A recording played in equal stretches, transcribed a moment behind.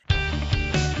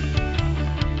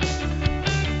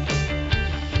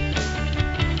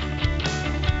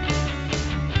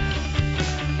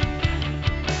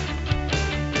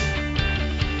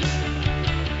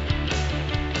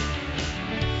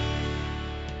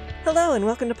Hello and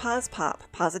welcome to Pause Pop,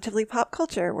 positively pop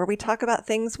culture, where we talk about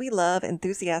things we love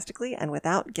enthusiastically and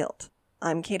without guilt.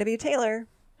 I'm KW Taylor.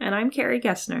 And I'm Carrie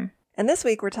Gessner. And this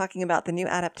week we're talking about the new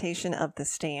adaptation of The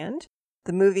Stand,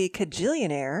 the movie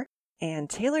Kajillionaire, and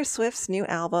Taylor Swift's new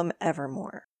album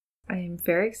Evermore. I am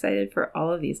very excited for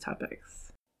all of these topics.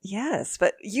 Yes,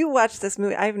 but you watched this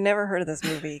movie. I've never heard of this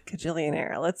movie,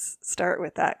 Kajillionaire. Let's start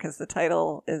with that because the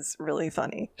title is really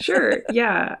funny. Sure,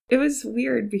 yeah. It was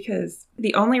weird because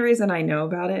the only reason I know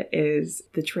about it is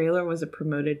the trailer was a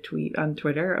promoted tweet on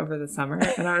Twitter over the summer.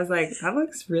 And I was like, that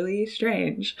looks really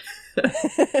strange.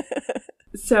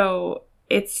 So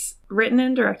it's written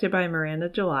and directed by Miranda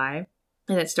July.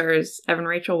 And it stars Evan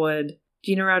Rachel Wood,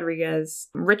 Gina Rodriguez,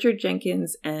 Richard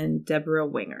Jenkins, and Deborah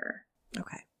Winger.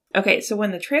 Okay, so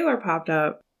when the trailer popped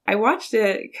up, I watched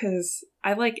it because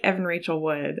I like Evan Rachel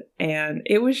Wood, and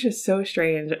it was just so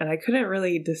strange, and I couldn't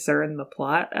really discern the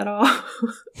plot at all.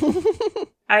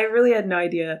 I really had no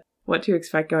idea what to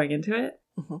expect going into it.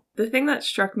 Mm-hmm. The thing that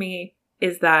struck me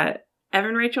is that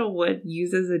Evan Rachel Wood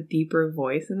uses a deeper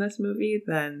voice in this movie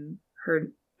than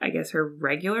her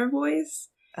regular voice.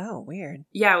 Oh, weird.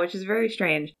 Yeah, which is very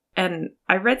strange. And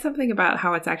I read something about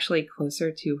how it's actually closer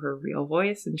to her real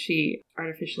voice, and she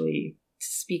artificially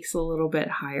speaks a little bit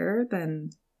higher than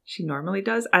she normally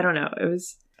does. I don't know. It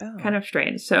was kind of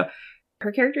strange. So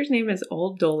her character's name is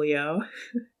Old Dolio.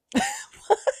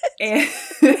 And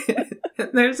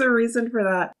there's a reason for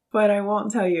that, but I won't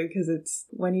tell you because it's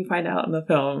when you find out in the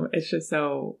film, it's just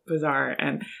so bizarre.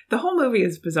 And the whole movie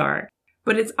is bizarre,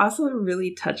 but it's also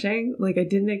really touching. Like, I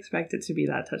didn't expect it to be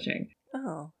that touching.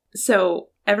 Oh. So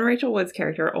Evan Rachel Wood's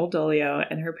character, Old Dolio,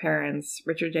 and her parents,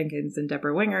 Richard Jenkins and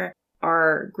Deborah Winger,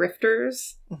 are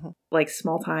grifters, like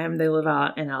small time. They live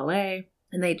out in LA,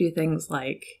 and they do things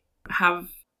like have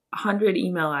 100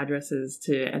 email addresses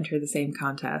to enter the same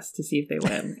contest to see if they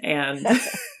win.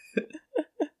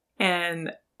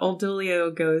 And Old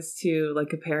Dolio goes to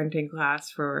like a parenting class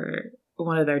for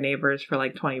one of their neighbors for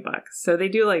like $20. So they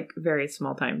do like very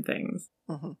small time things.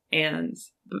 And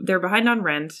they're behind on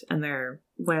rent, and their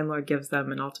landlord gives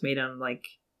them an ultimatum, like,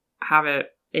 have it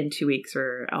in 2 weeks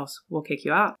or else we'll kick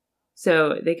you out.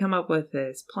 So they come up with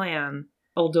this plan.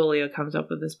 Old Dolio comes up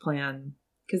with this plan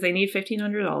because they need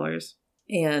 $1,500.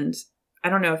 And I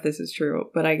don't know if this is true,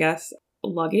 but I guess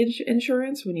luggage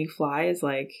insurance when you fly is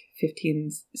like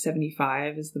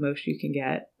 $1,575 is the most you can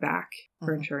get back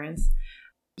for insurance.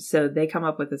 So they come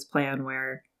up with this plan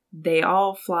where they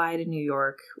all fly to New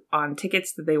York on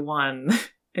tickets that they won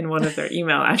in one of their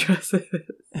email addresses.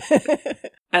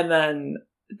 And then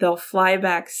they'll fly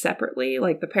back separately.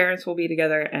 Like, the parents will be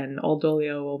together and Old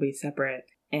Dolio will be separate.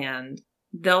 And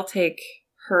they'll take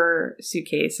her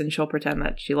suitcase and she'll pretend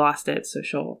that she lost it. So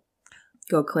she'll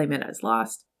go claim it as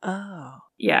lost. Oh.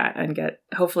 Yeah, and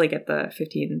hopefully get the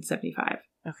 $1,575.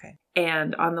 Okay.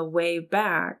 And on the way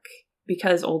back,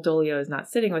 because Old Dolio is not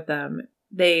sitting with them,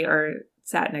 they are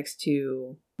sat next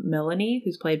to Melanie,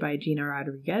 who's played by Gina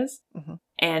Rodriguez.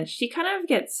 And she kind of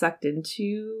gets sucked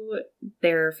into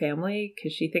their family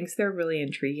because she thinks they're really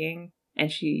intriguing.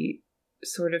 And she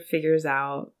sort of figures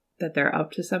out that they're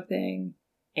up to something.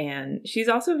 And she's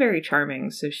also very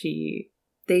charming. So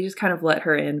they just kind of let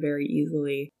her in very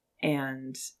easily.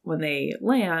 And when they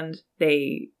land,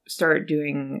 they start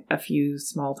doing a few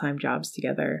small-time jobs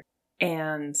together.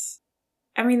 And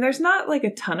I mean, there's not like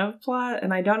a ton of plot,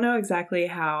 and I don't know exactly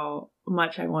how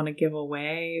much I want to give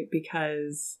away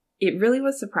because it really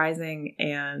was surprising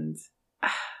and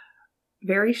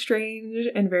very strange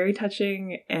and very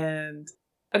touching. And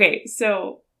okay,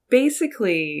 so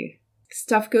basically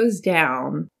stuff goes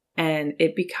down and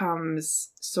it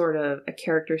becomes sort of a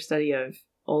character study of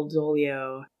Old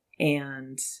Dolio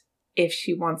and if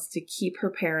she wants to keep her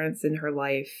parents in her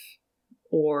life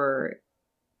or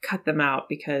cut them out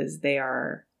because they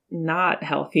are not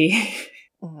healthy.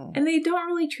 And they don't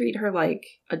really treat her like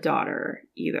a daughter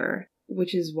either,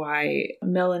 which is why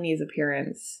Melanie's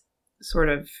appearance sort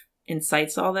of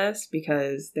incites all this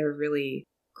because they're really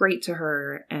great to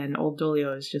her. And Old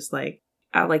Dolio is just like,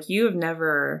 you have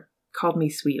never called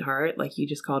me sweetheart. Like, you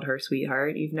just called her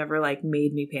sweetheart. You've never like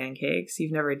made me pancakes.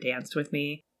 You've never danced with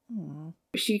me.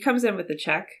 She comes in with the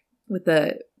check, with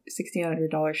the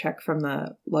 $1,600 check from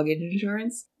the luggage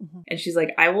insurance. And she's like,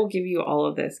 I will give you all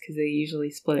of this because they usually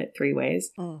split it 3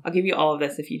 ways. I'll give you all of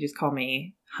this if you just call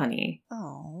me honey.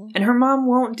 Oh. And her mom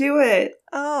won't do it.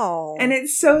 Oh. And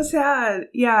it's so sad.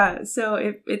 Yeah. So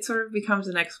it sort of becomes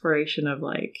an exploration of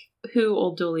like who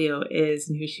Old Dolio is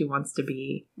and who she wants to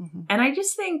be. And I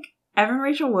just think Evan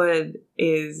Rachel Wood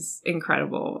is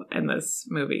incredible in this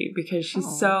movie because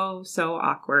she's so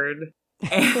awkward.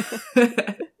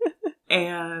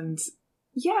 And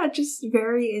Yeah, just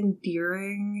very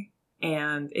endearing,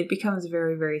 and it becomes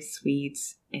very, very sweet.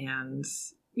 And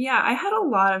yeah, I had a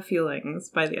lot of feelings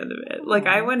by the end of it. Like,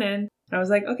 I went in, and I was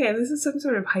like, okay, this is some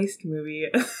sort of heist movie.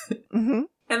 Mm-hmm.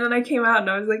 And then I came out and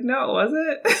I was like, no, it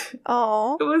wasn't.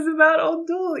 Oh. It was about Old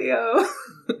Dolio.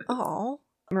 Oh.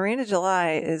 Miranda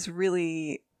July is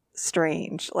really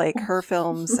strange. Like, her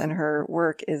films and her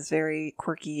work is very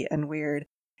quirky and weird.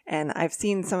 And I've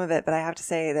seen some of it, but I have to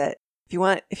say that if you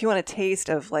want a taste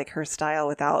of like her style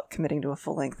without committing to a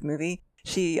full-length movie,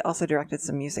 she also directed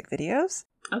some music videos.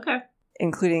 Okay.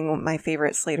 Including my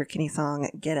favorite Sleater-Kinney song,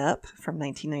 Get Up, from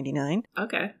 1999.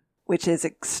 Okay. Which is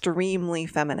extremely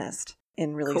feminist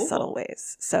in really subtle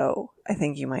ways. So I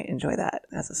think you might enjoy that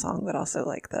as a song, but also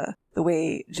like the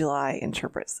way July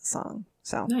interprets the song.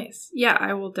 So nice. Yeah,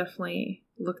 I will definitely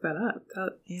look that up.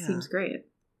 That seems great.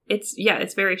 It's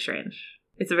very strange.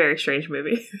 It's a very strange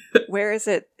movie. Where is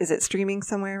it? Is it streaming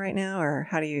somewhere right now, or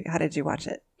how did you watch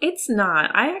it? It's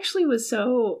not. I actually was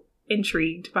so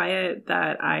intrigued by it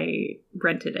that I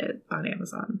rented it on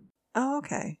Amazon. Oh,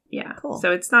 okay. Yeah. Cool.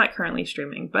 So it's not currently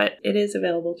streaming, but it is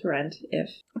available to rent if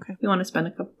you want to spend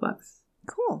a couple bucks.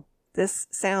 Cool. This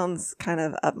sounds kind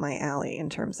of up my alley in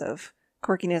terms of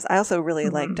quirkiness. I also really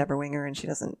like Deborah Winger, and she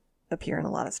doesn't appear in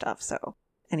a lot of stuff. So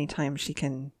anytime she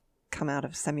can come out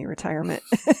of semi-retirement,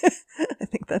 I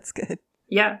think that's good.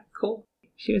 Yeah, cool.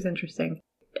 She was interesting.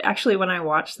 Actually, when I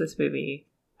watched this movie,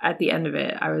 at the end of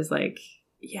it, I was like,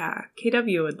 yeah,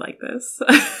 KW would like this.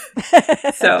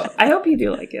 So I hope you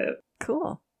do like it.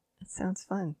 Cool. It sounds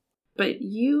fun. But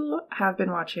you have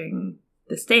been watching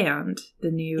The Stand,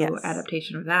 the new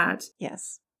adaptation of that.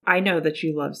 Yes. I know that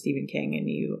you love Stephen King, and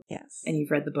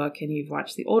you've read the book and you've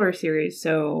watched the older series.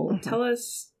 So tell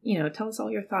us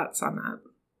all your thoughts on that.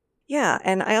 Yeah,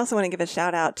 and I also want to give a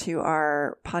shout out to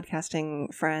our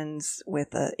podcasting friends with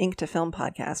the Ink to Film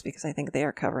podcast, because I think they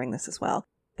are covering this as well.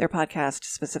 Their podcast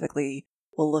specifically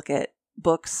will look at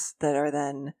books that are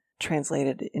then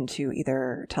translated into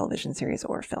either television series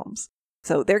or films.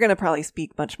 So they're going to probably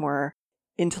speak much more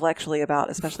intellectually about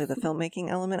especially the filmmaking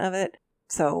element of it.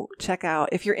 So check out,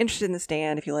 if you're interested in The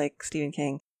Stand, if you like Stephen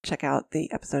King, check out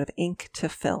the episode of Ink to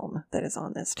Film that is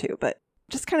on this too. But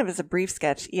just kind of as a brief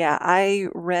sketch, yeah, I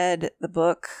read the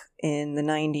book in the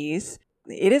 90s.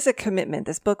 It is a commitment.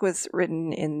 This book was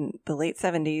written in the late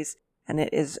 70s, and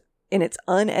it is in its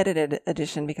unedited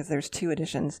edition, because there's 2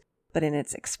 editions, but in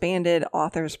its expanded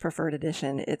author's preferred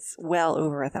edition, it's well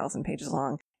over 1,000 pages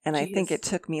long. And I think it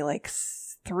took me like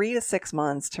 3 to 6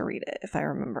 months to read it, if I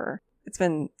remember. It's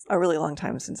been a really long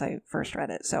time since I first read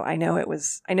it. So I know it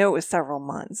was several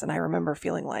months, and I remember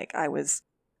feeling like I was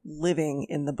living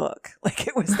in the book. Like,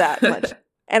 it was that much.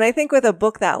 And I think with a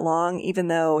book that long, even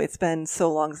though it's been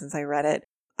so long since I read it,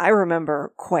 I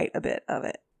remember quite a bit of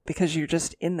it, because you're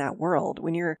just in that world.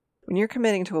 When you're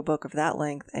committing to a book of that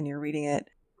length and you're reading it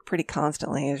pretty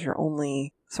constantly as your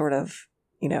only sort of,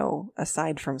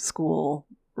 aside from school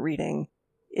reading,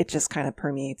 it just kind of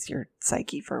permeates your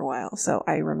psyche for a while. So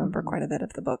I remember quite a bit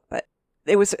of the book, but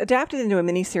it was adapted into a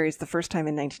miniseries the first time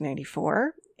in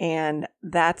 1994. And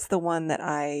that's the one that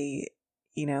I,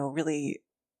 really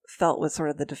felt was sort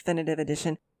of the definitive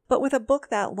edition. But with a book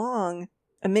that long,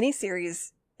 a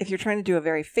miniseries, if you're trying to do a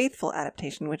very faithful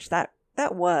adaptation, which that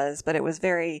was, but it was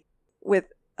very, with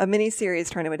a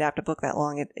miniseries trying to adapt a book that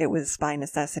long, it was by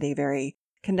necessity very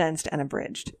condensed and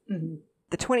abridged. Mm-hmm.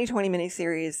 The 2020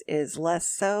 miniseries is less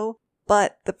so,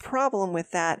 but the problem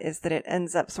with that is that it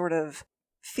ends up sort of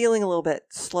feeling a little bit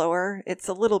slower. It's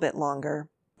a little bit longer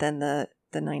than the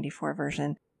 94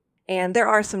 version. And there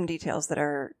are some details that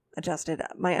are adjusted.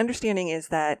 My understanding is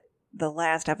that the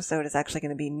last episode is actually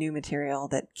going to be new material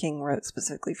that King wrote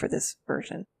specifically for this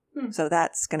version. So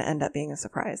that's going to end up being a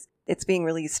surprise. It's being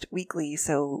released weekly,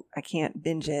 so I can't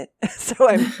binge it. So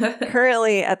I'm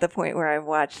currently at the point where I've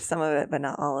watched some of it, but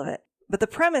not all of it. But the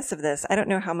premise of this, I don't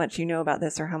know how much you know about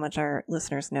this or how much our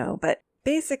listeners know, but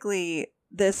basically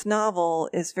this novel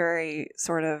is very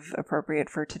sort of appropriate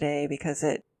for today, because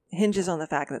it hinges on the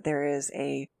fact that there is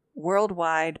a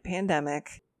worldwide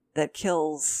pandemic that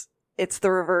kills, it's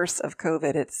the reverse of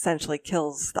COVID. It essentially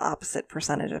kills the opposite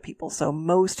percentage of people. So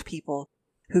most people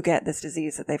who get this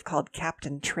disease that they've called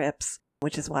Captain Trips,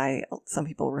 which is why some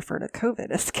people refer to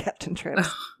COVID as Captain Trips.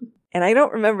 And I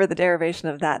don't remember the derivation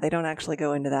of that. They don't actually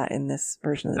go into that in this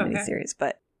version of the miniseries.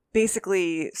 But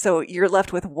basically, so you're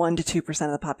left with 1% to 2%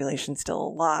 of the population still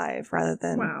alive rather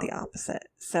than the opposite.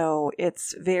 So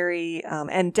it's very,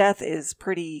 and death is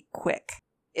pretty quick.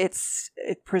 It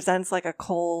presents like a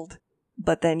cold,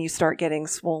 but then you start getting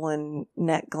swollen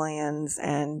neck glands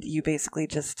and you basically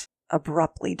just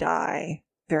abruptly die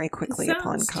very quickly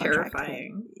upon contract.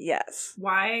 Terrifying. Yes.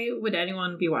 Why would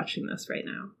anyone be watching this right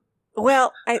now?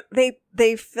 Well,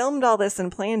 they filmed all this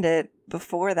and planned it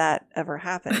before that ever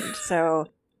happened. So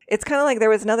it's kind of like there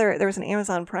was an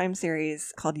Amazon Prime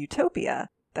series called Utopia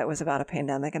that was about a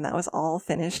pandemic, and that was all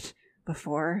finished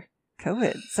before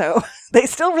COVID. So they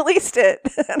still released it,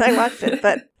 and I watched it.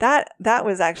 But that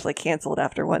was actually canceled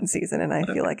after one season, and I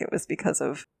feel like it was because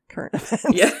of current events.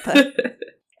 Yeah. But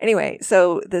anyway,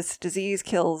 so this disease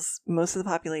kills most of the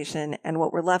population, and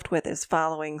what we're left with is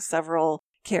following several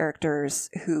characters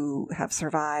who have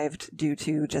survived due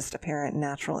to just apparent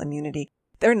natural immunity.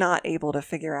 They're not able to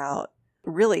figure out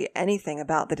really anything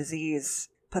about the disease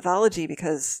pathology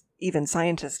because even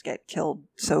scientists get killed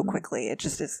so quickly. It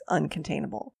just is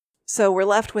uncontainable. So we're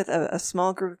left with a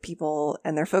small group of people,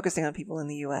 and they're focusing on people in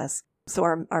the U.S. So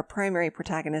our primary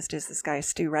protagonist is this guy,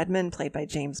 Stu Redman, played by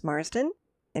James Marsden.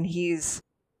 And you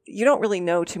don't really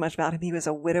know too much about him. He was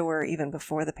a widower even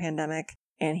before the pandemic,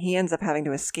 and he ends up having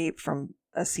to escape from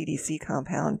a CDC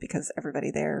compound because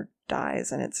everybody there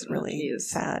dies, and it's really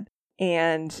sad.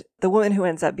 And the woman who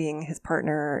ends up being his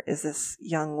partner is this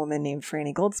young woman named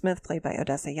Franny Goldsmith, played by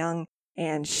Odessa Young.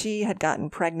 And she had gotten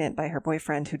pregnant by her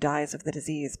boyfriend who dies of the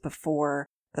disease before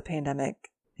the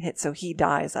pandemic hit. So he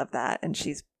dies of that, and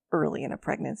she's early in a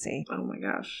pregnancy. Oh my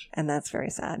gosh. And that's very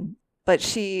sad.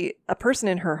 But a person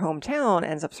in her hometown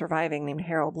ends up surviving named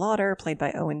Harold Lauder, played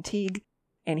by Owen Teague.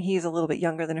 And he's a little bit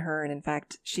younger than her. And in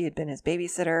fact, she had been his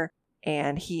babysitter,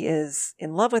 and he is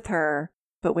in love with her.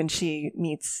 But when she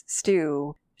meets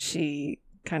Stu, she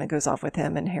kind of goes off with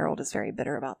him, and Harold is very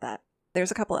bitter about that.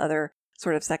 There's a couple other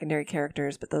sort of secondary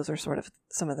characters, but those are sort of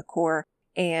some of the core.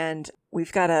 And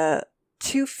we've got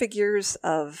two figures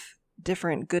of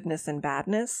different goodness and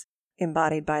badness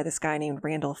embodied by this guy named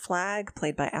Randall Flagg,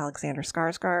 played by Alexander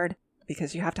Skarsgård,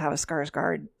 because you have to have a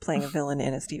Skarsgård playing a villain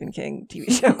in a Stephen King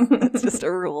TV show. That's just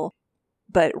a rule.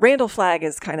 But Randall Flagg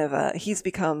is kind of he's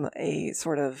become a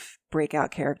sort of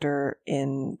breakout character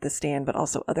in The Stand, but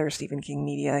also other Stephen King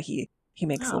media. He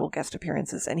makes little guest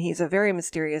appearances, and he's a very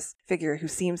mysterious figure who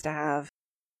seems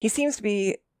to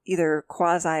be either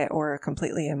quasi or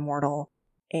completely immortal,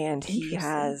 and he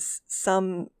has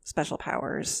some special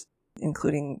powers,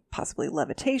 including possibly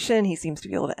levitation. He seems to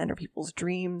be able to enter people's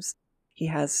dreams. He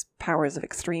has powers of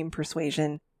extreme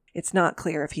persuasion. It's not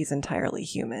clear if he's entirely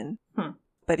human.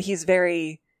 But he's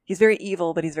very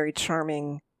evil, but he's very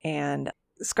charming. And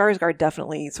Skarsgård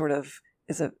definitely sort of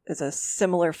is a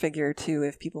similar figure to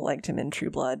if people liked him in True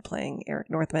Blood, playing Eric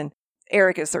Northman.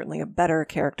 Eric is certainly a better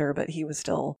character, but he was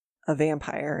still a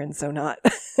vampire, and so not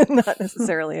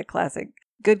necessarily a classic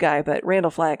good guy. But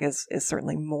Randall Flagg is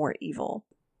certainly more evil.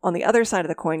 On the other side of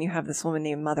the coin, you have this woman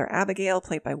named Mother Abigail,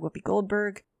 played by Whoopi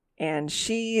Goldberg, and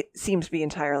she seems to be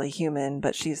entirely human,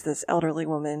 but she's this elderly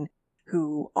woman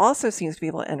who also seems to be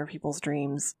able to enter people's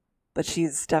dreams, but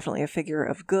she's definitely a figure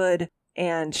of good.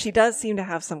 And she does seem to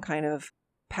have some kind of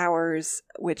powers,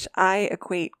 which I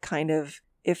equate kind of,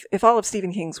 if all of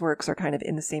Stephen King's works are kind of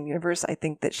in the same universe, I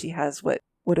think that she has what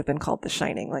would have been called The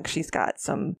Shining. Like, she's got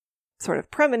some sort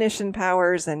of premonition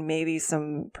powers and maybe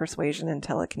some persuasion and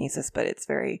telekinesis, but it's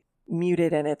very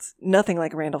muted, and it's nothing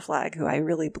like Randall Flagg, who I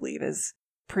really believe is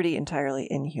pretty entirely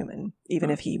inhuman, even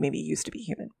if he maybe used to be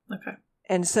human. Okay.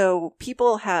 And so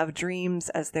people have dreams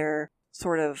as they're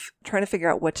sort of trying to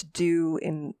figure out what to do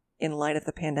in light of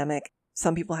the pandemic.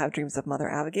 Some people have dreams of Mother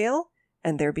Abigail,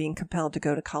 and they're being compelled to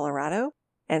go to Colorado.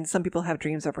 And some people have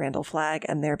dreams of Randall Flagg,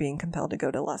 and they're being compelled to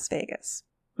go to Las Vegas.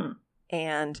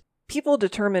 And people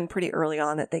determine pretty early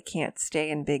on that they can't stay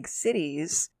in big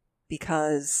cities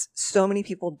because so many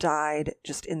people died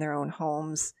just in their own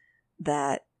homes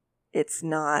that it's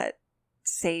not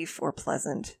safe or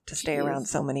pleasant to stay around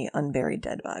so many unburied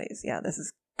dead bodies. Yeah, this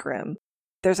is grim.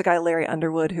 There's a guy, Larry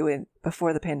Underwood, who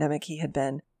before the pandemic, he had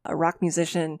been a rock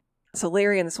musician. So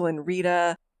Larry and this woman,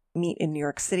 Rita, meet in New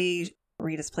York City.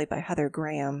 Rita's played by Heather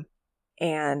Graham.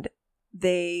 And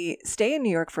they stay in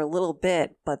New York for a little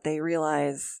bit, but they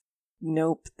realize,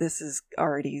 nope, this is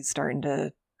already starting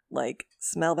to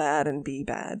smell bad and be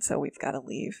bad. So we've got to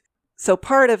leave. So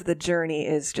part of the journey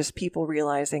is just people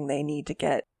realizing they need to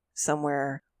get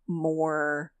somewhere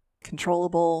more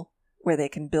controllable where they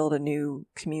can build a new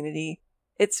community.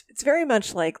 It's very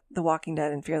much like The Walking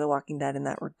Dead and Fear the Walking Dead in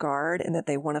that regard, in that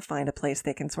they want to find a place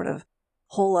they can sort of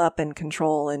hole up and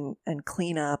control and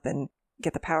clean up and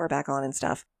get the power back on and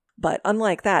stuff. But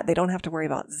unlike that, they don't have to worry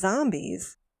about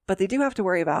zombies, but they do have to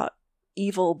worry about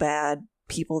evil, bad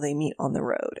people they meet on the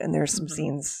road. And there's some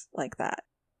scenes like that.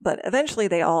 But eventually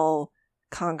they all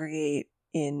congregate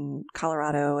in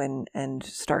Colorado and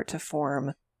start to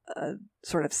form a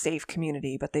sort of safe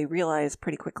community. But they realize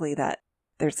pretty quickly that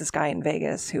there's this guy in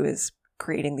Vegas who is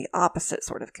creating the opposite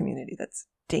sort of community that's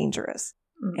dangerous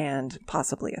and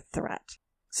possibly a threat.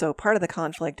 So part of the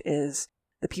conflict is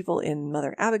the people in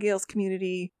Mother Abigail's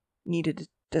community needed to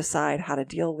decide how to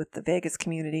deal with the Vegas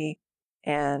community.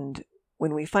 And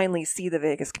when we finally see the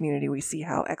Vegas community, we see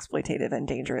how exploitative and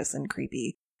dangerous and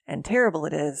creepy and terrible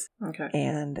it is. Okay.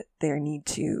 And their need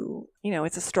to,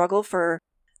 it's a struggle for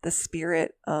the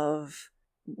spirit of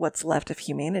what's left of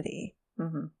humanity.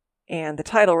 Mm-hmm. And the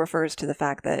title refers to the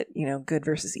fact that, good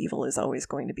versus evil is always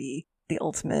going to be the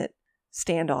ultimate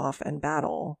standoff and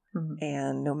battle. Mm-hmm.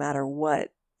 And no matter what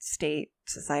state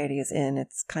society is in,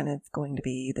 it's kind of going to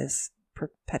be this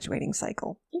perpetuating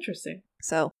cycle. Interesting.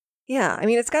 So, yeah, I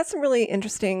mean, it's got some really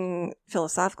interesting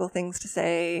philosophical things to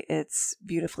say. It's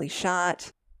beautifully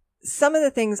shot. Some of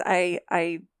the things I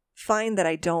find that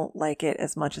I don't like it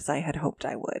as much as I had hoped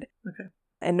I would. Okay.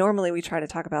 And normally we try to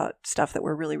talk about stuff that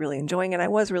we're really, really enjoying. And I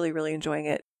was really, really enjoying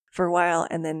it for a while.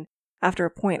 And then after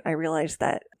a point, I realized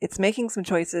that it's making some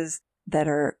choices that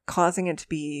are causing it to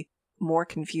be more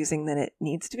confusing than it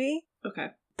needs to be. Okay.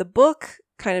 The book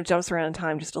kind of jumps around in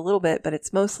time just a little bit, but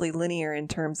it's mostly linear in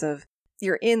terms of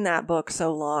you're in that book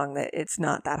so long that it's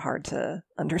not that hard to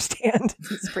understand.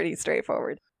 It's pretty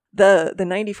straightforward. The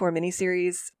 94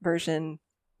 miniseries version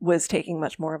was taking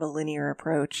much more of a linear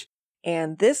approach.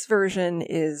 And this version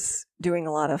is doing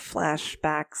a lot of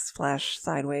flashbacks, flash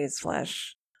sideways,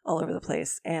 flash all over the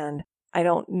place. And I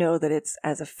don't know that it's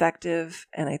as effective.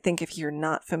 And I think if you're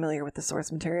not familiar with the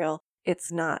source material,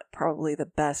 it's not probably the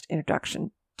best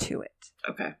introduction to it.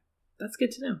 Okay. That's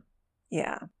good to know.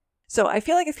 Yeah. So I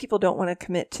feel like if people don't want to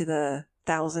commit to the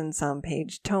 1,000-some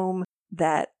page tome,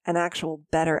 that an actual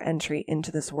better entry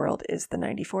into this world is the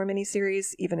 94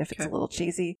 miniseries, even if it's a little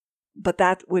cheesy. But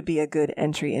that would be a good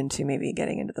entry into maybe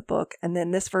getting into the book. And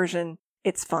then this version,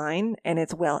 it's fine and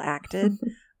it's well acted,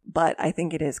 but I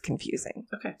think it is confusing.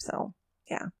 Okay. So,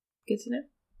 yeah. Good to know.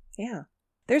 Yeah.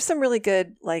 There's some really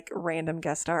good, random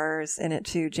guest stars in it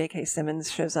too. J.K. Simmons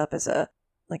shows up as a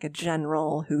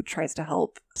general who tries to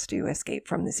help Stu escape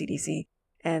from the CDC.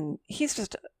 And he's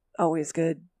just always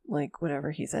good,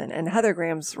 whatever he's in. And Heather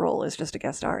Graham's role is just a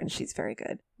guest star, and she's very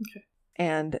good. Okay.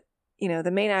 And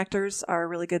the main actors are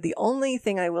really good. The only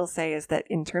thing I will say is that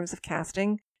in terms of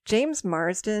casting, James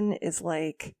Marsden is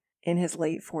in his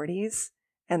late 40s,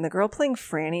 and the girl playing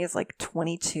Franny is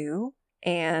 22,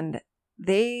 and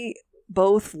they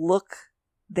both look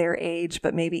their age,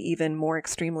 but maybe even more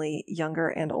extremely younger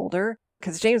and older.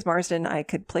 Because James Marsden, I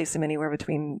could place him anywhere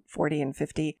between 40 and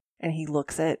 50, and he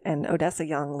looks it. And Odessa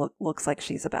Young looks like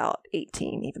she's about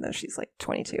 18, even though she's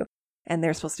 22. And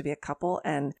they're supposed to be a couple,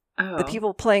 and the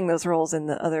people playing those roles in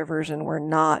the other version were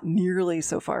not nearly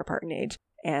so far apart in age.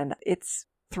 And it's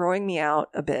throwing me out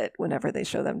a bit whenever they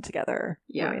show them together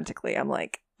romantically. I'm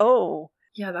like, oh.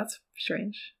 Yeah, that's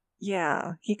strange.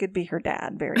 Yeah, he could be her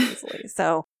dad very easily.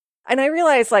 So, and I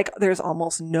realize there's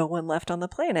almost no one left on the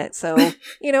planet. So,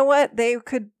 you know what? They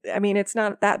could, it's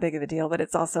not that big of a deal, but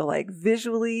it's also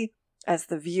visually as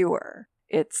the viewer,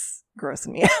 it's grossing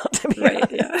me out to be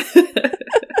honest. Yeah.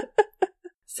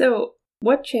 So,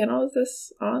 what channel is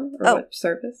this on, or what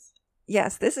service?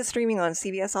 Yes, this is streaming on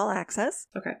CBS All Access.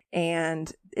 Okay.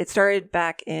 And it started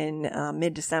back in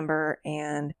mid-December,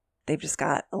 and they've just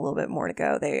got a little bit more to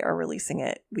go. They are releasing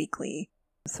it weekly.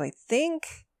 So I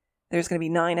think there's going to be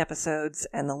 9 episodes,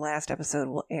 and the last episode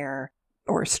will air,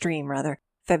 or stream rather,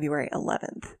 February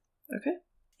 11th. Okay.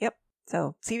 Yep.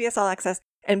 So CBS All Access.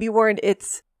 And be warned,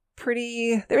 it's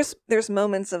pretty... There's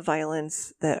moments of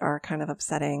violence that are kind of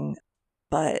upsetting,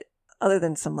 but other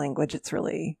than some language, it's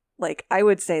really, I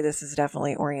would say this is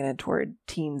definitely oriented toward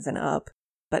teens and up,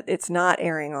 but it's not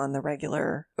airing on the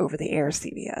regular over-the-air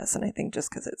CBS, and I think just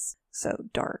because it's so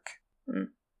dark. Mm.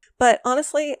 But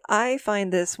honestly, I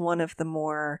find this one of the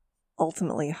more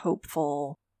ultimately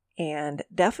hopeful and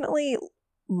definitely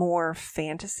more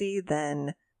fantasy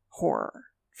than horror,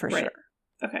 for sure.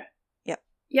 Okay. Yep.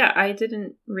 Yeah, I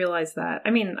didn't realize that.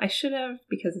 I should have,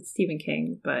 because it's Stephen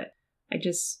King, but I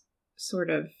just sort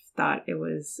of thought it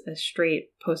was a straight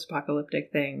post-apocalyptic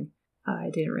thing. I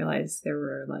didn't realize there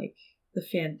were the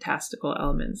fantastical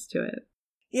elements to it.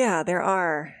 Yeah, there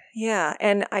are. Yeah.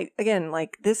 And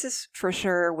this is for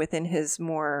sure within his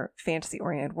more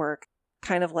fantasy-oriented work,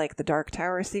 kind of like the Dark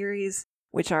Tower series,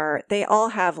 which they all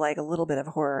have a little bit of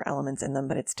horror elements in them,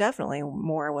 but it's definitely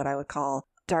more what I would call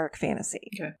dark fantasy.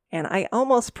 Okay. And I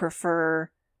almost prefer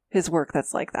his work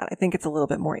that's like that. I think it's a little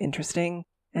bit more interesting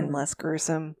and less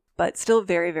gruesome, but still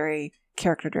very, very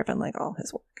character-driven like all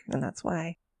his work. And that's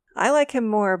why I like him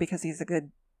more, because he's a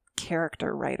good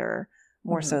character writer,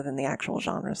 more so than the actual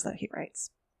genres that he writes.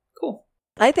 Cool.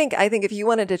 I think if you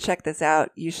wanted to check this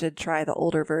out, you should try the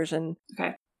older version.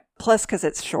 Okay. Plus, because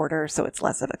it's shorter, so it's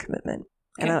less of a commitment.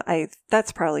 Okay. And I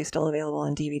that's probably still available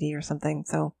on DVD or something.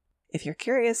 So if you're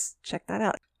curious, check that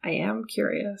out. I am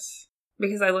curious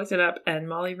because I looked it up and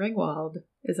Molly Ringwald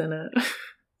is in it.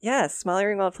 Yes, Molly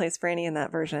Ringwald plays Franny in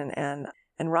that version, and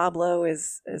Rob Lowe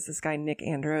is this guy Nick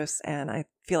Andros, and I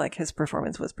feel like his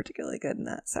performance was particularly good in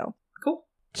that. So cool.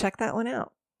 Check that one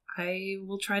out. I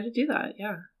will try to do that.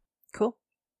 Yeah. Cool.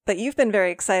 But you've been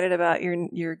very excited about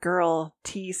your girl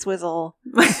T Swizzle.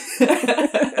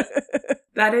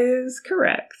 That is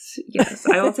correct. Yes,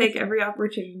 I will take every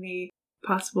opportunity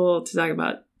possible to talk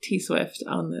about T Swift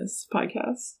on this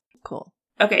podcast. Cool.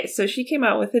 Okay, so she came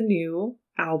out with a new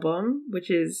album, which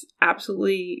is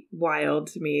absolutely wild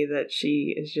to me that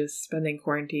she is just spending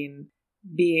quarantine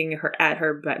being at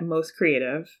her most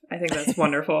creative. I think that's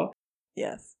wonderful.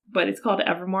 Yes. But it's called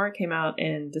Evermore. It came out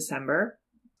in December.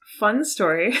 Fun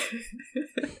story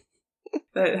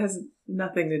that has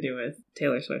nothing to do with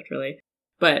Taylor Swift, really.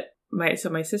 But my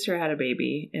sister had a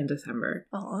baby in December.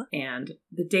 Aww. And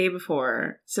the day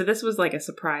before, so this was like a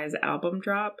surprise album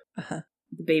drop. Uh-huh.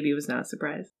 The baby was not a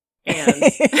surprise. And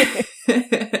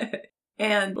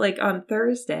and like on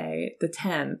Thursday, the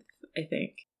 10th, I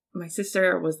think, my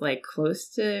sister was like close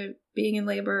to being in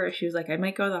labor. She was like, I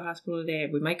might go to the hospital today.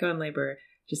 We might go in labor.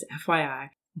 Just FYI.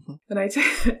 Mm-hmm. And I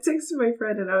texted my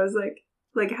friend and I was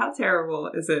like, how terrible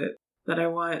is it that I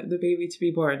want the baby to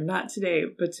be born not today,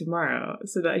 but tomorrow,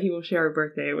 so that he will share a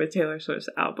birthday with Taylor Swift's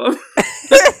album?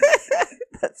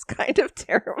 That's kind of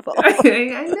terrible.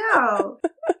 I know.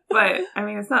 But I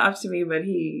mean, it's not up to me, but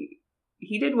he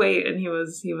did wait, and he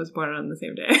was born on the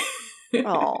same day.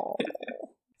 Oh.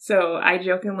 So I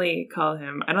jokingly call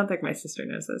him, I don't think my sister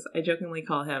knows this, I jokingly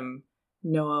call him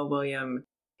Noah William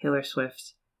Taylor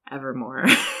Swift Evermore.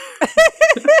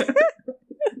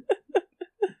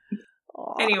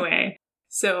 Anyway,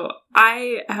 so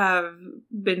I have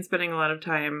been spending a lot of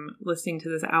time listening to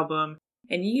this album,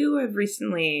 and you have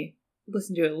recently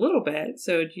listened to it a little bit,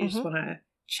 so do you just want to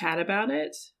chat about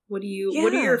it? What are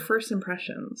your first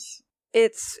impressions?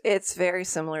 It's very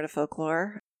similar to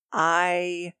Folklore.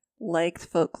 I liked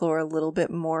Folklore a little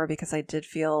bit more because I did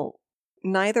feel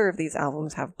neither of these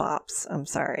albums have bops. I'm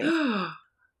sorry.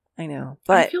 I know.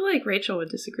 But I feel like Rachel would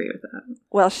disagree with that.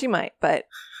 Well, she might, but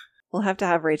we'll have to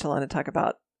have Rachel on to talk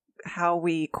about how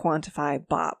we quantify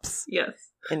bops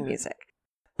in music.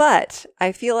 But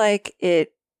I feel like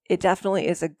it definitely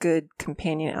is a good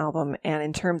companion album, and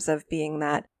in terms of being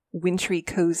that wintry,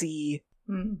 cozy,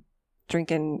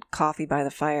 drinking coffee by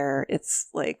the fire, it's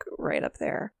like right up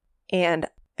there. And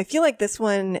I feel like this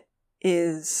one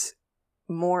is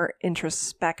more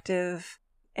introspective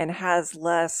and has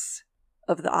less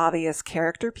of the obvious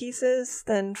character pieces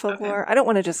than Folklore. Okay. I don't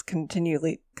want to just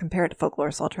continually compare it to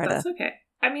Folklore, so I'll try That's okay.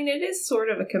 I mean, it is sort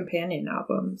of a companion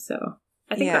album, so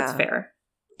I think that's fair.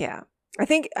 Yeah. I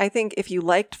think if you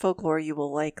liked Folklore, you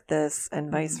will like this,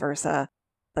 and vice versa,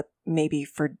 but maybe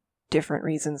for different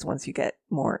reasons once you get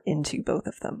more into both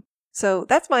of them. So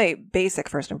that's my basic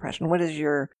first impression. What is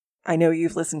I know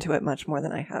you've listened to it much more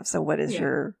than I have, so what is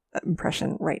your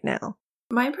impression right now?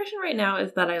 My impression right now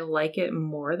is that I like it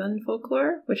more than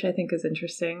Folklore, which I think is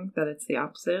interesting, that it's the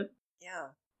opposite. Yeah.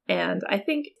 And I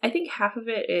think half of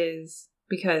it is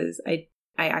because I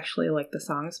actually like the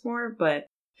songs more, but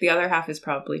the other half is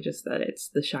probably just that it's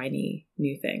the shiny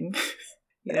new thing,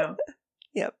 you know?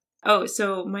 Yep. Oh,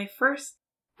 so my first,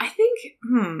 I think,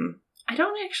 I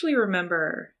don't actually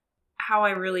remember how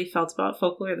I really felt about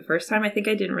Folklore the first time. I think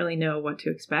I didn't really know what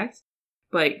to expect.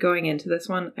 But going into this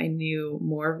one, I knew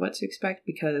more of what to expect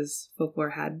because Folklore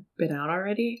had been out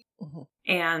already. Mm-hmm.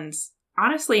 And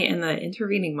honestly, in the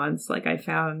intervening months, like I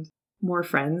found more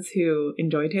friends who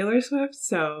enjoy Taylor Swift.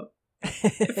 So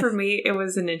for me, it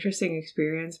was an interesting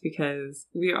experience because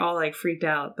we were all like freaked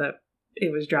out that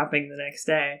it was dropping the next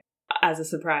day as a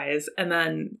surprise. And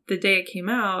then the day it came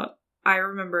out, I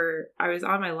remember I was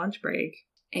on my lunch break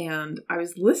and I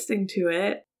was listening to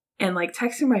it and like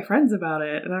texting my friends about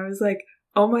it. And I was like,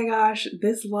 oh my gosh,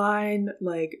 this line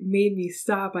like made me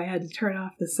stop. I had to turn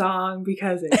off the song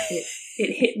because it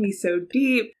hit me so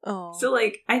deep. Oh. So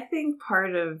like, I think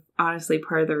part of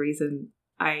the reason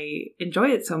I enjoy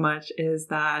it so much is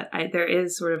that there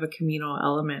is sort of a communal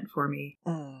element for me.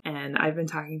 And I've been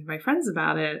talking to my friends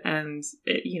about it and,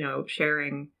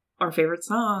 sharing our favorite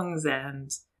songs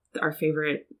and our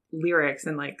favorite lyrics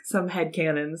and like some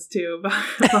headcanons too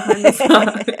behind the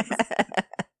songs.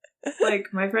 Like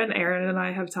my friend Erin and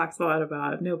I have talked a lot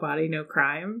about No Body, No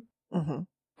Crime. Mm-hmm.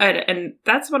 And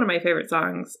that's one of my favorite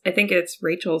songs. I think it's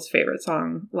Rachel's favorite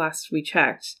song last we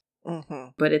checked.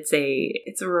 but it's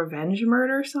a revenge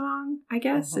murder song, I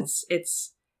guess.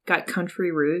 It's got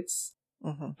country roots,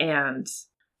 and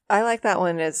I like that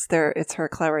one. It's her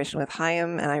collaboration with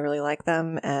Haim, and I really like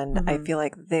them, and I feel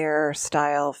like their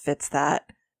style fits that.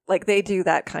 Like, they do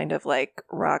that kind of like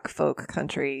rock, folk,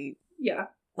 country,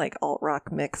 like alt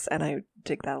rock mix, and I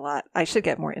dig that a lot. I should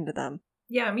get more into them.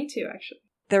 Yeah, me too, actually.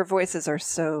 Their voices are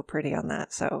so pretty on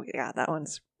that, so yeah, that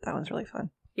one's really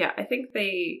fun. Yeah, I think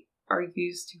they are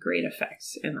used to great effect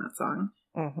in that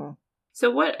song. So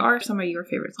what are some of your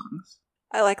favorite songs?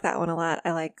 I like that one a lot.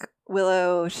 I like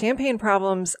Willow. Champagne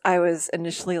Problems, I was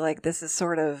initially like, this is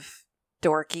sort of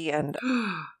dorky and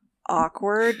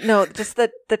awkward. No, just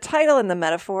the title and the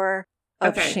metaphor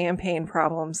of Champagne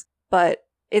Problems. But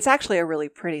it's actually a really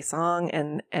pretty song,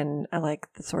 and I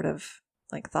like the sort of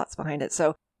like thoughts behind it.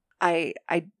 So I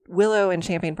Willow and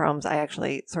Champagne Problems, I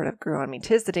actually sort of grew on me.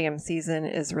 'Tis the Damn Season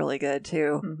is really good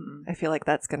too. I feel like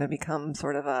that's going to become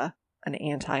sort of an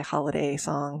anti-holiday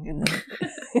song in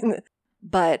the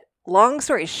But long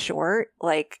story short,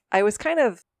 like, I was kind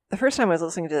of, the first time I was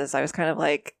listening to this, I was kind of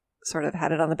like, sort of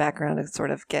had it on the background to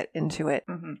sort of get into it.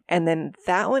 And then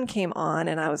that one came on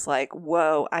and I was like,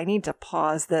 whoa, I need to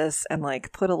pause this and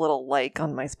like put a little like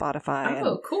on my Spotify.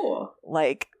 Oh, cool.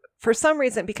 Like, for some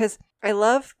reason, because I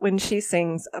love when she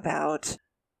sings about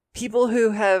people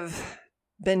who have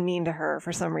been mean to her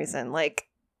for some reason, like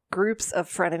groups of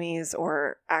frenemies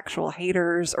or actual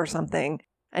haters or something.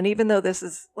 And even though this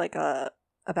is like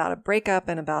about a breakup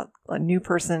and about a new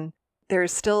person,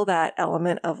 there's still that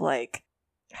element of like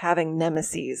having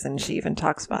nemesis, and she even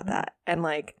talks about that. And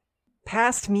like,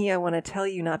 past me, I want to tell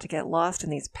you not to get lost in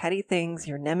these petty things.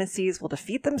 Your nemesis will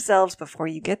defeat themselves before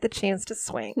you get the chance to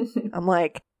swing. I'm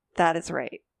like, that is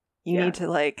right. You need to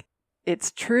like,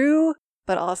 it's true,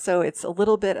 but also it's a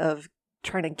little bit of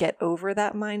trying to get over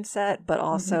that mindset, but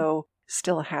also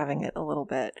still having it a little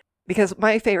bit. Because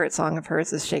my favorite song of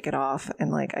hers is Shake It Off.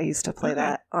 And like, I used to play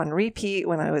that on repeat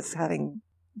when I was having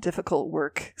difficult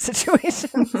work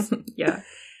situations.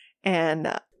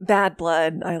 And Bad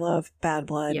Blood. I love Bad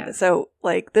Blood. So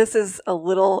like, this is a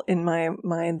little, in my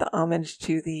mind, the homage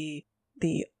to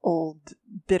the old,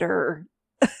 bitter,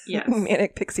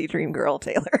 manic pixie dream girl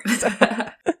Taylor. So.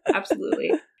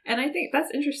 Absolutely. And I think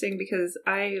that's interesting because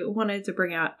I wanted to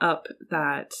bring up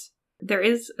that there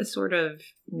is a sort of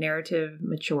narrative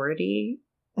maturity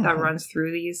that runs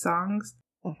through these songs.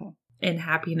 In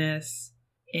Happiness,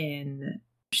 in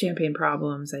Champagne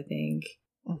Problems, I think,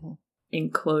 in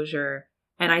Closure.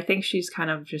 And I think she's kind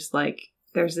of just like,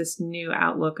 there's this new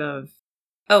outlook of,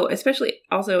 especially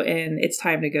also in It's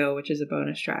Time to Go, which is a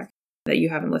bonus track that you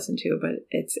haven't listened to, but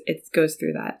it goes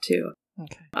through that too.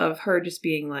 Of her just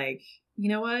being like, you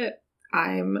know what?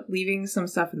 I'm leaving some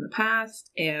stuff in the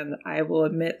past, and I will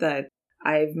admit that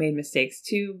I've made mistakes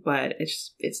too, but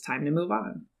it's time to move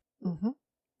on.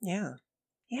 Yeah.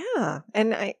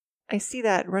 And I see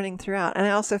that running throughout. And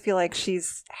I also feel like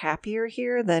she's happier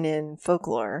here than in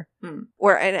Folklore.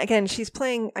 Where, and again, she's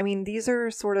playing, I mean, these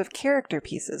are sort of character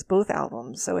pieces, both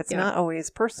albums, so it's not always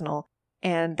personal.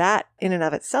 And that in and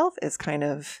of itself is kind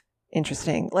of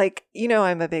interesting. Like, you know,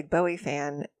 I'm a big Bowie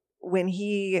fan. When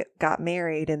he got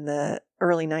married in the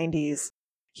early 90s,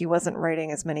 he wasn't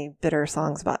writing as many bitter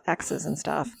songs about exes and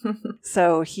stuff.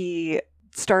 So he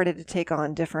started to take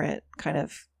on different kind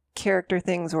of character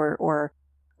things or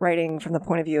writing from the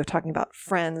point of view of talking about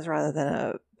friends rather than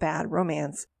a bad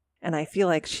romance. And I feel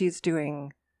like she's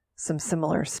doing some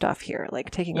similar stuff here, like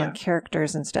taking on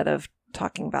characters instead of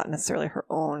talking about necessarily her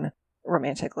own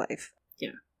romantic life.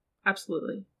 Yeah,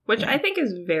 absolutely. Which I think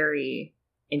is very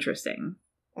interesting.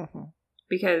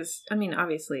 Because, I mean,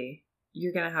 obviously,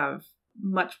 you're going to have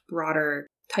much broader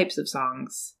types of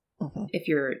songs if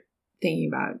you're thinking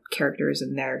about characters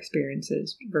and their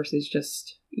experiences versus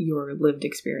just your lived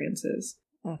experiences.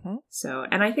 So,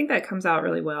 and I think that comes out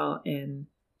really well in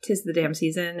 'Tis the Damn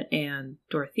Season and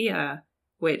Dorothea,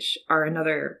 which are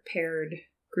another paired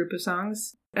group of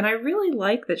songs. And I really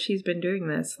like that she's been doing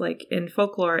this. Like in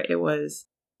Folklore, it was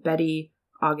Betty,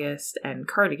 August, and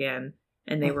Cardigan,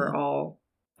 and they were all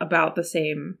about the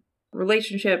same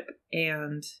relationship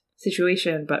and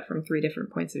situation, but from 3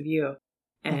 different points of view.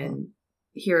 And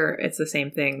here it's the same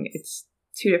thing. It's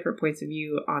 2 different points of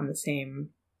view on the same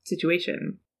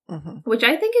situation, which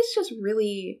I think is just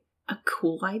really a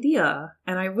cool idea.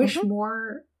 And I wish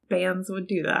more bands would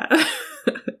do that.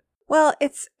 Well,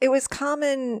 it was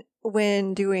common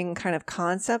when doing kind of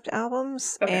concept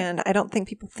albums, and I don't think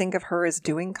people think of her as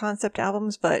doing concept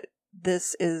albums, but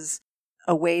this is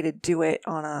a way to do it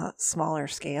on a smaller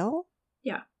scale.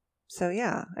 Yeah. So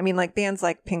yeah, I mean, like bands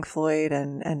like Pink Floyd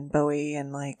and Bowie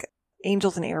and like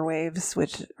Angels and Airwaves,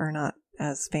 which are not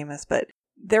as famous, but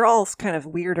they're all kind of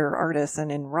weirder artists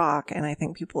and in rock, and I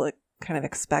think people kind of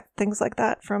expect things like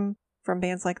that from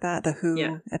bands like that, The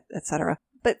Who, etc.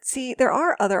 But see, there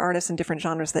are other artists in different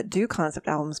genres that do concept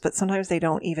albums, but sometimes they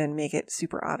don't even make it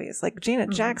super obvious. Like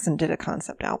Janet Jackson did a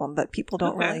concept album, but people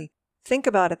don't really think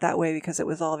about it that way because it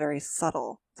was all very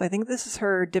subtle. So I think this is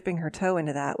her dipping her toe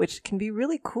into that, which can be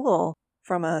really cool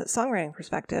from a songwriting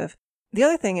perspective. The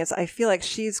other thing is I feel like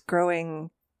she's growing,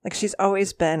 like she's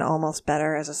always been almost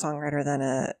better as a songwriter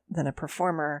than a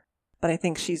performer, but I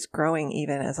think she's growing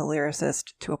even as a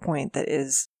lyricist to a point that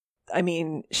is, I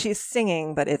mean, she's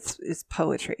singing, but it's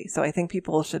poetry. So I think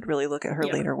people should really look at her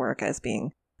later work as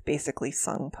being basically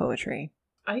sung poetry.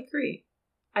 I agree.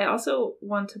 I also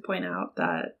want to point out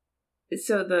that,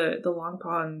 so the Long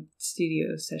Pond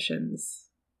Studio Sessions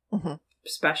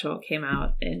special came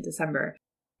out in December,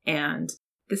 and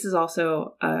this is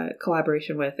also a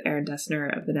collaboration with Aaron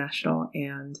Dessner of The National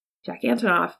and Jack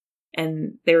Antonoff,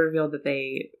 and they revealed that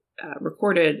they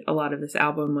recorded a lot of this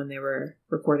album when they were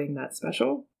recording that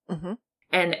special.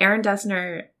 And Aaron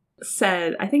Dessner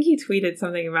said, I think he tweeted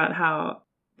something about how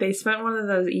they spent one of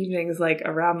those evenings like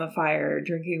around the fire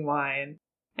drinking wine,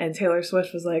 and Taylor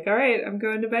Swift was like, all right, I'm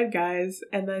going to bed, guys.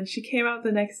 And then she came out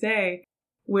the next day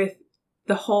with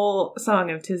the whole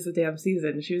song of 'Tis the Damn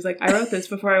Season. She was like, I wrote this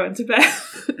before I went to bed.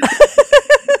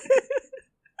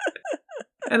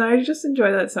 And I just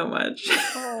enjoy that so much.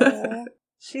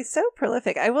 She's so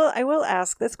prolific. I will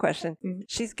ask this question.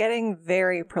 She's getting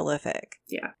very prolific.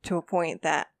 Yeah. To a point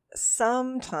that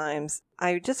sometimes,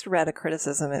 I just read a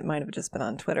criticism, it might have just been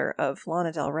on Twitter, of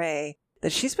Lana Del Rey,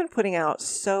 that she's been putting out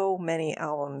so many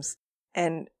albums.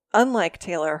 And unlike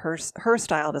Taylor, her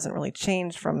style doesn't really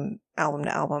change from album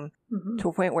to album to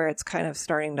a point where it's kind of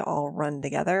starting to all run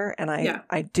together. And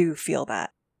I do feel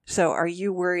that. So are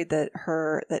you worried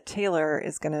that Taylor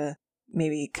is going to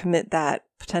maybe commit that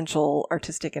potential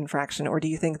artistic infraction, or do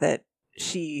you think that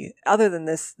she, other than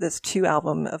this 2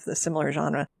 album of the similar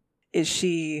genre, is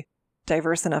she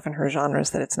diverse enough in her genres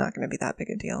that it's not going to be that big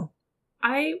a deal?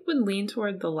 I would lean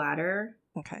toward the latter.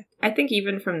 Okay. I think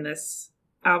even from this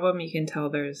album, you can tell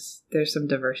there's some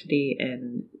diversity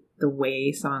in the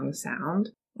way songs sound.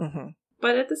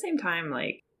 But at the same time,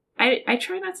 like, I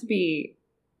try not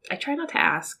to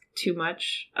ask too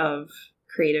much of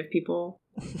creative people.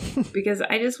 Because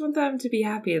I just want them to be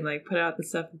happy and like put out the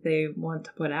stuff that they want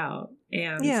to put out.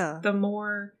 And the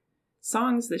more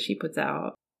songs that she puts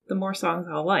out, the more songs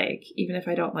I'll like, even if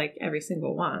I don't like every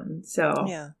single one. So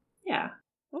yeah.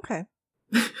 Okay.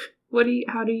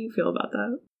 How do you feel about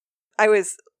that? I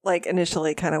was like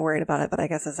initially kind of worried about it, but I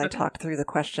guess as I talked through the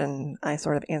question, I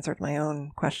sort of answered my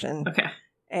own question. Okay.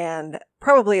 And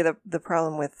probably the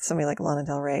problem with somebody like Lana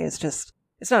Del Rey is just,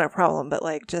 it's not a problem, but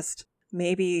like just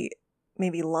maybe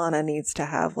Lana needs to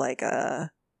have like a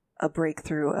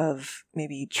breakthrough of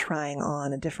maybe trying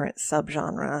on a different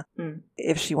subgenre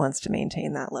if she wants to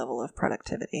maintain that level of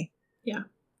productivity. Yeah.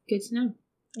 Good to know.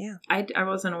 Yeah. I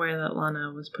wasn't aware that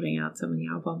Lana was putting out so many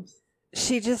albums.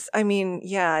 She just, I mean,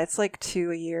 yeah, it's like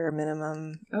 2 a year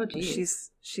minimum. Oh,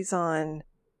 geez. She's on,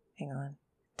 hang on.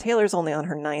 Taylor's only on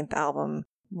her 9th album.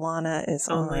 Lana is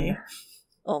only.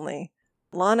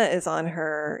 Lana is on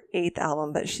her 8th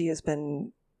album, but she has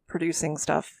been producing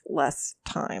stuff less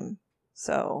time.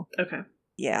 So,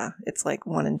 yeah, it's like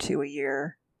 1 and 2 a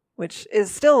year, which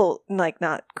is still like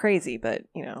not crazy, but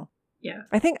you know. Yeah.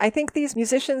 I think these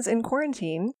musicians in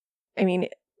quarantine, I mean,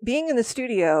 being in the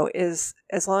studio is,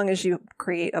 as long as you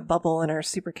create a bubble and are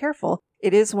super careful,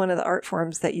 it is one of the art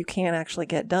forms that you can actually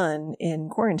get done in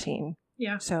quarantine.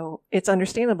 Yeah. So it's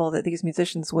understandable that these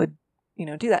musicians would,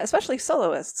 do that, especially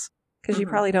soloists, because you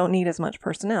probably don't need as much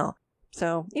personnel.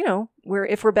 So,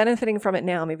 if we're benefiting from it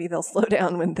now, maybe they'll slow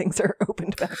down when things are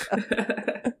opened back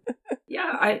up.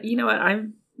 Yeah, you know what?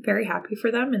 I'm very happy for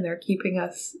them, and they're keeping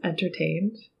us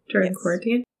entertained during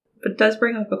quarantine. But it does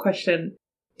bring up a question.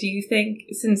 Do you think,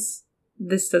 since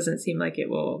this doesn't seem like it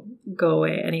will go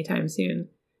away anytime soon,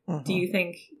 do you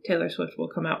think Taylor Swift will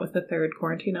come out with a 3rd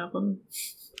quarantine album?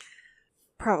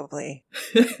 Probably.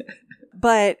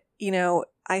 But,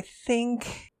 I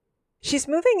think she's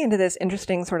moving into this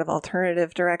interesting sort of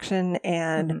alternative direction.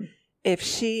 And if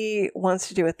she wants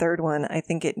to do a 3rd one, I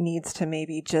think it needs to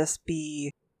maybe just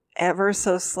be ever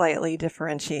so slightly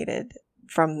differentiated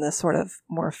from the sort of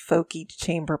more folky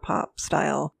chamber pop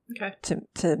style. Okay.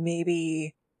 To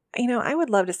maybe, I would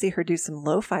love to see her do some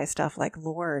lo-fi stuff like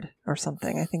Lorde or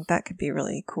something. I think that could be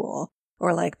really cool.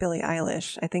 Or like Billie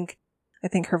Eilish. I think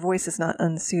her voice is not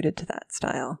unsuited to that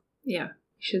style. Yeah.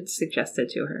 You should suggest it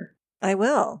to her. I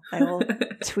will. I will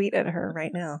tweet at her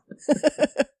right now.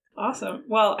 Awesome.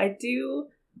 Well, I do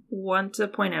want to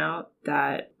point out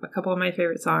that a couple of my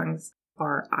favorite songs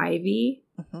are Ivy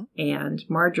and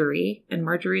Marjorie. And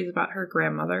Marjorie is about her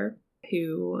grandmother,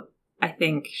 who I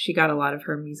think she got a lot of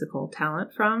her musical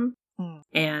talent from.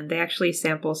 And they actually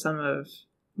sample some of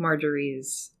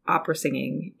Marjorie's opera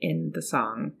singing in the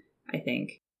song, I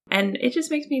think. And it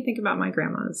just makes me think about my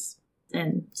grandmas.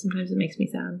 And sometimes it makes me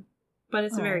sad. But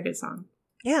it's a very good song.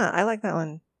 Yeah, I like that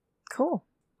one. Cool.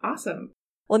 Awesome.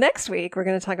 Well, next week, we're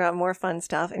going to talk about more fun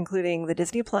stuff, including the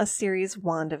Disney Plus series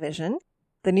WandaVision,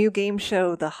 the new game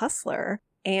show The Hustler,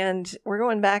 and we're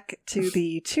going back to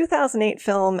the 2008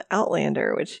 film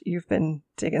Outlander, which you've been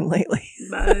digging lately.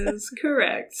 That is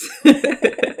correct.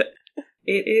 It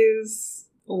is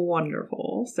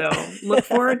wonderful. So look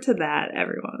forward to that,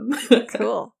 everyone.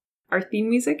 Cool. Our theme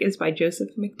music is by Joseph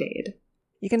McDade.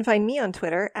 You can find me on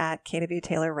Twitter at KW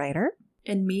Taylor Writer.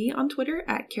 And me on Twitter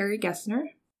at Carrie Gessner.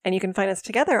 And you can find us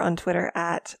together on Twitter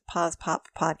at Pause Pop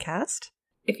Podcast.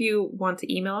 If you want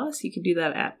to email us, you can do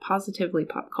that at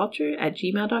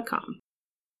positivelypopculture@gmail.com.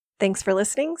 Thanks for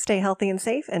listening. Stay healthy and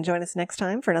safe, and join us next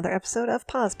time for another episode of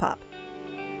Pause Pop.